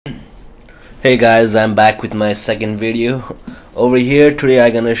Hey guys, I'm back with my second video. Over here today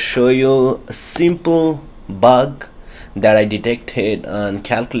I'm gonna show you a simple bug that I detected on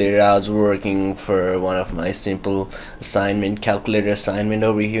calculator. I was working for one of my simple calculator assignment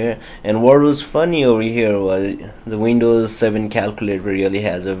over here, and what was funny over here was the Windows 7 calculator really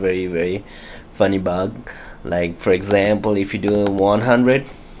has a very funny bug. Like for example, if you do 100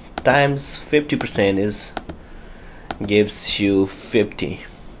 times 50% is gives you 50.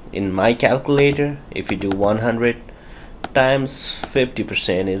 In my calculator, if you do 100 times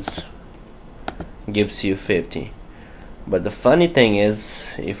 50% is gives you 50. But the funny thing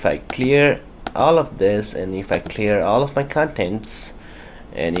is, if I clear all of this and if I clear all of my contents,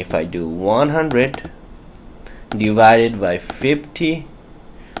 and if I do 100 divided by 50%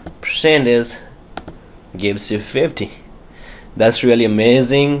 is gives you 50. That's really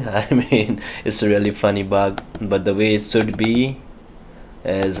amazing. I mean, it's a really funny bug, but the way it should be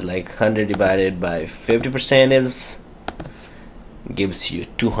is like 100 divided by 50% is gives you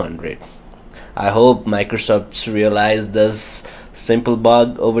 200. I hope Microsoft realize this simple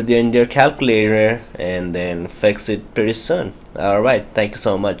bug over there in their calculator and then fix it pretty soon. Alright, thank you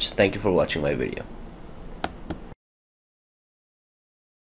so much. Thank you for watching my video.